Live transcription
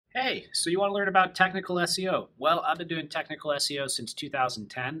Hey, so you want to learn about technical SEO? Well, I've been doing technical SEO since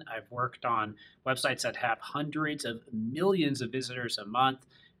 2010. I've worked on websites that have hundreds of millions of visitors a month.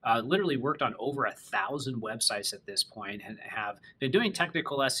 Literally worked on over 1,000 websites at this point and have been doing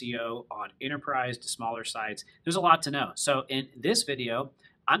technical SEO on enterprise to smaller sites. There's a lot to know. So, in this video,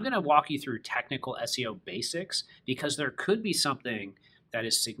 I'm going to walk you through technical SEO basics because there could be something that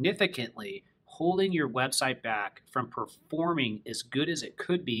is significantly holding your website back from performing as good as it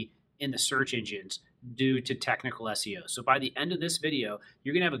could be in the search engines due to technical SEO. So by the end of this video,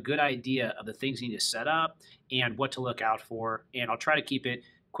 you're going to have a good idea of the things you need to set up and what to look out for. And I'll try to keep it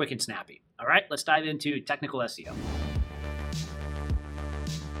quick and snappy. All right, let's dive into technical SEO.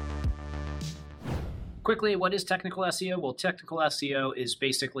 Quickly, what is technical SEO? Well, technical SEO is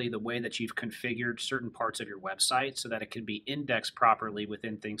basically the way that you've configured certain parts of your website so that it can be indexed properly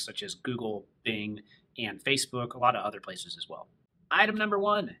within things such as Google, Bing, and Facebook, a lot of other places as well. Item number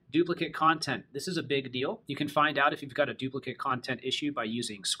one, duplicate content. This is a big deal. You can find out if you've got a duplicate content issue by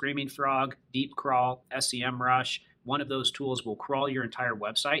using Screaming Frog, Deepcrawl, SEMrush. One of those tools will crawl your entire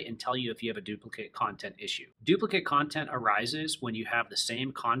website and tell you if you have a duplicate content issue. Duplicate content arises when you have the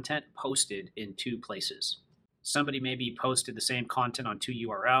same content posted in two places. Somebody maybe posted the same content on two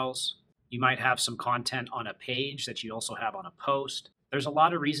URLs. You might have some content on a page that you also have on a post. There's a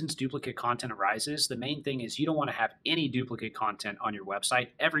lot of reasons duplicate content arises. The main thing is you don't want to have any duplicate content on your website.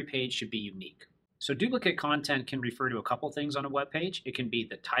 Every page should be unique. So duplicate content can refer to a couple things on a web page. It can be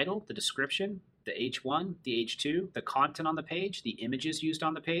the title, the description, the H1, the H2, the content on the page, the images used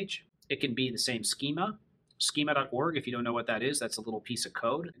on the page. It can be the same schema. Schema.org, if you don't know what that is, that's a little piece of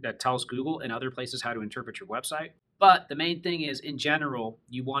code that tells Google and other places how to interpret your website. But the main thing is, in general,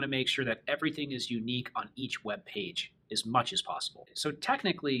 you want to make sure that everything is unique on each web page as much as possible. So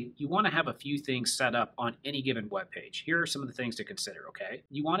technically, you want to have a few things set up on any given web page. Here are some of the things to consider, okay?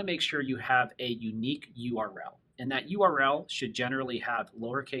 You want to make sure you have a unique URL, and that URL should generally have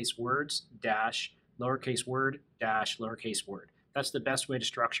lowercase words dash lowercase word dash lowercase word. That's the best way to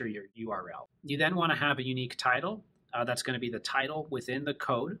structure your URL. You then want to have a unique title. That's going to be the title within the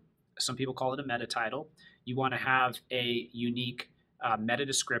code. Some people call it a meta title. You want to have a unique meta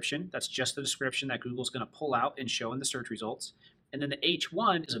description. That's just the description that Google's going to pull out and show in the search results. And then the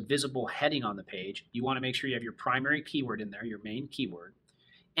H1 is a visible heading on the page. You want to make sure you have your primary keyword in there, your main keyword.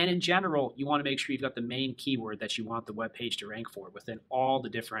 And in general, you want to make sure you've got the main keyword that you want the web page to rank for within all the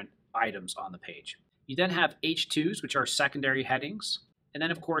different items on the page. You then have H2s, which are secondary headings. And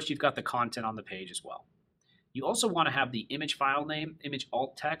then, of course, you've got the content on the page as well. You also want to have the image file name, image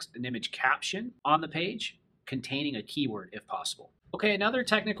alt text, and image caption on the page containing a keyword if possible. Okay, another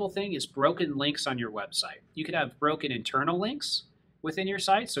technical thing is broken links on your website. You could have broken internal links within your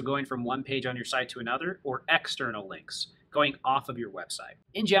site, so going from one page on your site to another, or external links going off of your website.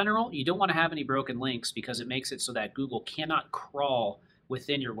 In general, you don't want to have any broken links because it makes it so that Google cannot crawl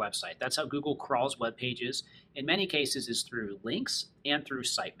within your website. That's how Google crawls web pages. In many cases is through links and through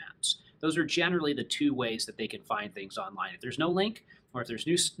sitemaps. Those are generally the two ways that they can find things online. If there's no link or if there's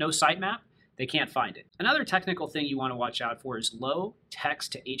no sitemap, they can't find it. Another technical thing you want to watch out for is low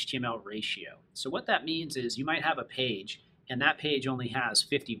text to HTML ratio. So what that means is you might have a page and that page only has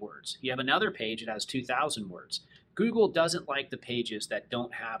 50 words. You have another page that has 2,000 words. Google doesn't like the pages that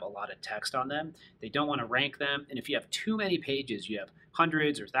don't have a lot of text on them. They don't want to rank them. And if you have too many pages, you have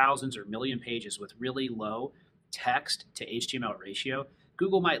hundreds or thousands or million pages with really low text to HTML ratio,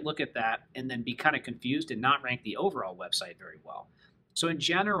 Google might look at that and then be kind of confused and not rank the overall website very well. So in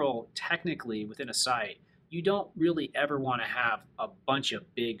general, technically within a site, you don't really ever want to have a bunch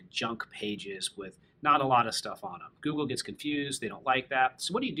of big junk pages with not a lot of stuff on them. Google gets confused. They don't like that.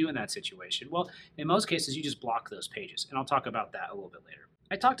 So what do you do in that situation? Well, in most cases, you just block those pages. And I'll talk about that a little bit later.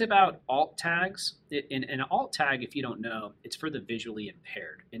 I talked about alt tags. In an alt tag, if you don't know, it's for the visually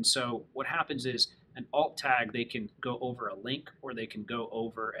impaired. And so what happens is an alt tag, they can go over a link or they can go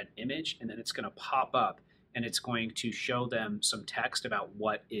over an image, and then it's going to pop up and it's going to show them some text about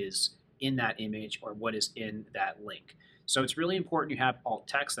what is in that image or what is in that link. So it's really important you have alt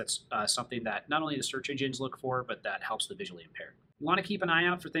text. That's something that not only the search engines look for, but that helps the visually impaired. You want to keep an eye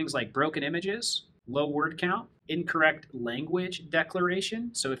out for things like broken images, low word count, incorrect language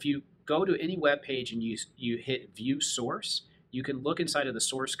declaration. So if you go to any web page and you hit view source, you can look inside of the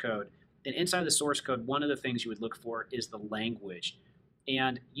source code. And inside the source code, one of the things you would look for is the language.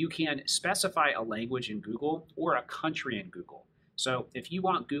 And you can specify a language in Google or a country in Google. So if you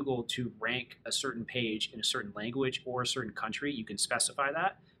want Google to rank a certain page in a certain language or a certain country, you can specify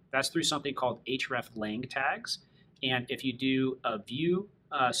that. That's through something called hreflang tags. And if you do a view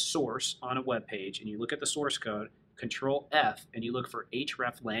source on a web page and you look at the source code, Control F, and you look for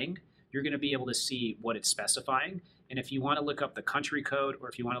hreflang, you're going to be able to see what it's specifying. And if you want to look up the country code or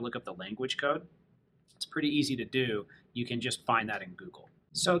if you want to look up the language code, it's pretty easy to do. You can just find that in Google.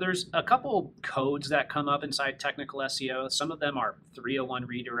 So there's a couple codes that come up inside technical SEO. Some of them are 301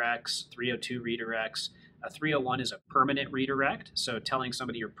 redirects, 302 redirects. A 301 is a permanent redirect, so telling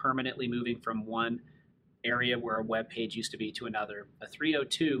somebody you're permanently moving from one area where a web page used to be to another. A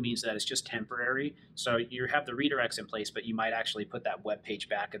 302 means that it's just temporary, so you have the redirects in place, but you might actually put that web page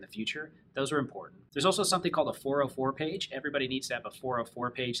back in the future. Those are important. There's also something called a 404 page. Everybody needs to have a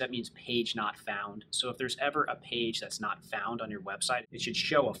 404 page. That means page not found. So if there's ever a page that's not found on your website, it should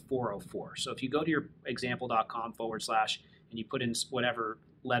show a 404. So if you go to your example.com / and you put in whatever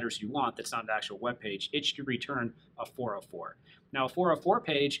letters you want that's not an actual web page, it should return a 404. Now, a 404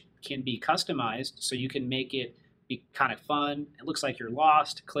 page can be customized, so you can make it be kind of fun. It looks like you're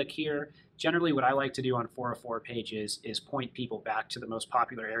lost. Click here. Generally, what I like to do on 404 pages is point people back to the most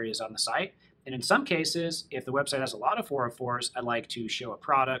popular areas on the site. And in some cases, if the website has a lot of 404s, I like to show a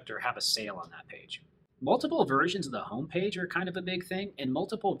product or have a sale on that page. Multiple versions of the homepage are kind of a big thing, and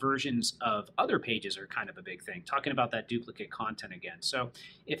multiple versions of other pages are kind of a big thing, talking about that duplicate content again. So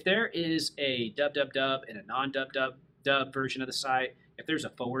if there is a www and a non-www version of the site, if there's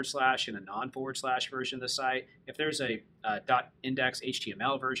a / and a non / version of the site, if there's a .index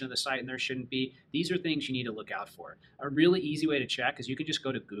HTML version of the site and there shouldn't be, these are things you need to look out for. A really easy way to check is you can just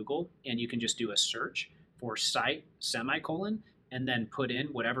go to Google and you can just do a search for site _ and then put in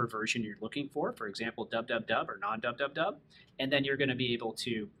whatever version you're looking for example, www or non-www, and then you're going to be able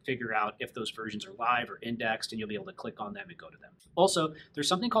to figure out if those versions are live or indexed, and you'll be able to click on them and go to them. Also, there's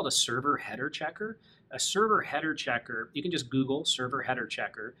something called a server header checker. A server header checker, you can just Google server header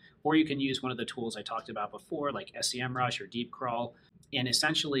checker, or you can use one of the tools I talked about before, like SEMrush or DeepCrawl, and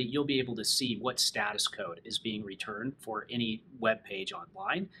essentially you'll be able to see what status code is being returned for any web page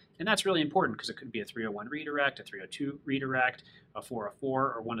online. And that's really important because it could be a 301 redirect, a 302 redirect, a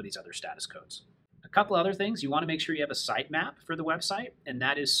 404, or one of these other status codes. A couple other things, you want to make sure you have a sitemap for the website, and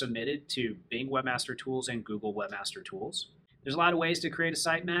that is submitted to Bing Webmaster Tools and Google Webmaster Tools. There's a lot of ways to create a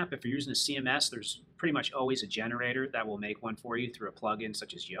sitemap. If you're using a CMS, there's pretty much always a generator that will make one for you through a plugin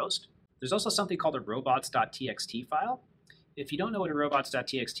such as Yoast. There's also something called a robots.txt file. If you don't know what a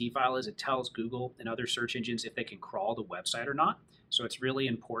robots.txt file is, it tells Google and other search engines if they can crawl the website or not. So it's really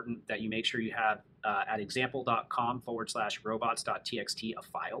important that you make sure you have at example.com / robots.txt a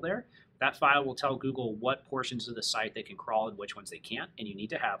file there. That file will tell Google what portions of the site they can crawl and which ones they can't, and you need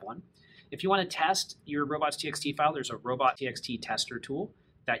to have one. If you want to test your robots.txt file, there's a robot.txt tester tool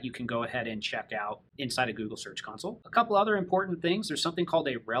that you can go ahead and check out inside of Google Search Console. A couple other important things, there's something called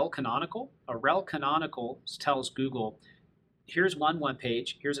a rel canonical. A rel canonical tells Google, here's one web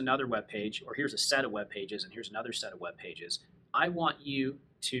page, here's another web page, or here's a set of web pages, and here's another set of web pages. I want you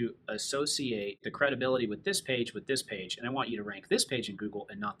to associate the credibility with this page, and I want you to rank this page in Google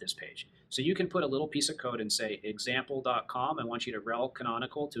and not this page. So you can put a little piece of code and say example.com, I want you to rel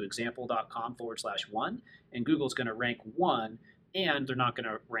canonical to example.com / 1, and Google's going to rank 1, and they're not going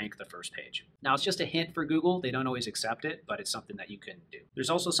to rank the first page. Now, it's just a hint for Google. They don't always accept it, but it's something that you can do.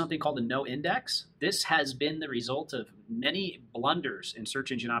 There's also something called a no index. This has been the result of many blunders in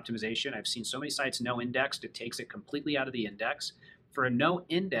search engine optimization. I've seen so many sites no indexed, it takes it completely out of the index. For a no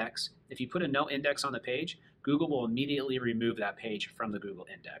index, if you put a no index on the page, Google will immediately remove that page from the Google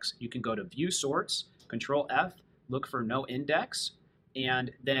index. You can go to View Sorts, Control F, look for no index,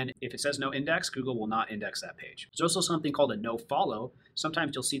 and then if it says no index, Google will not index that page. There's also something called a no follow.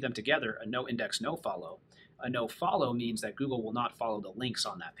 Sometimes you'll see them together, a no index, no follow. A no follow means that Google will not follow the links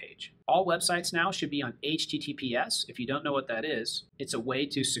on that page. All websites now should be on HTTPS. If you don't know what that is, it's a way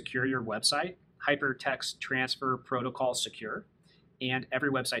to secure your website, Hypertext Transfer Protocol Secure, and every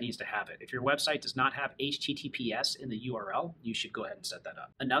website needs to have it. If your website does not have HTTPS in the URL, you should go ahead and set that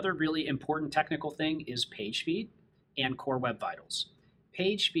up. Another really important technical thing is page speed and Core Web Vitals.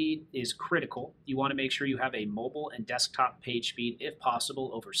 Page speed is critical. You want to make sure you have a mobile and desktop page speed, if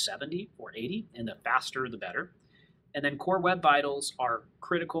possible, over 70 or 80, and the faster the better. And then Core Web Vitals are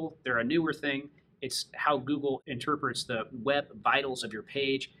critical. They're a newer thing. It's how Google interprets the web vitals of your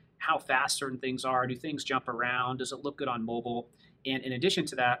page, how fast certain things are, do things jump around, does it look good on mobile? And in addition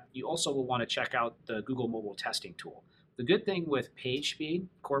to that, you also will want to check out the Google Mobile Testing Tool. The good thing with page speed,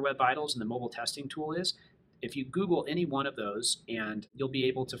 Core Web Vitals, and the mobile testing tool is if you Google any one of those, and you'll be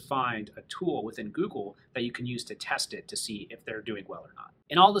able to find a tool within Google that you can use to test it to see if they're doing well or not.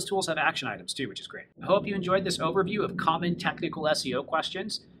 And all those tools have action items too, which is great. I hope you enjoyed this overview of common technical SEO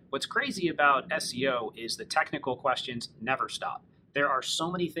questions. What's crazy about SEO is the technical questions never stop. There are so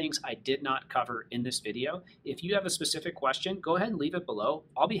many things I did not cover in this video. If you have a specific question, go ahead and leave it below.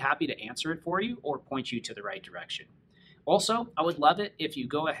 I'll be happy to answer it for you or point you to the right direction. Also, I would love it if you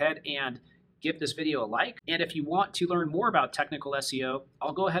go ahead and give this video a like. And if you want to learn more about technical SEO,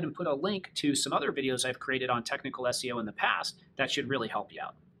 I'll go ahead and put a link to some other videos I've created on technical SEO in the past that should really help you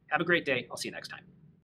out. Have a great day. I'll see you next time.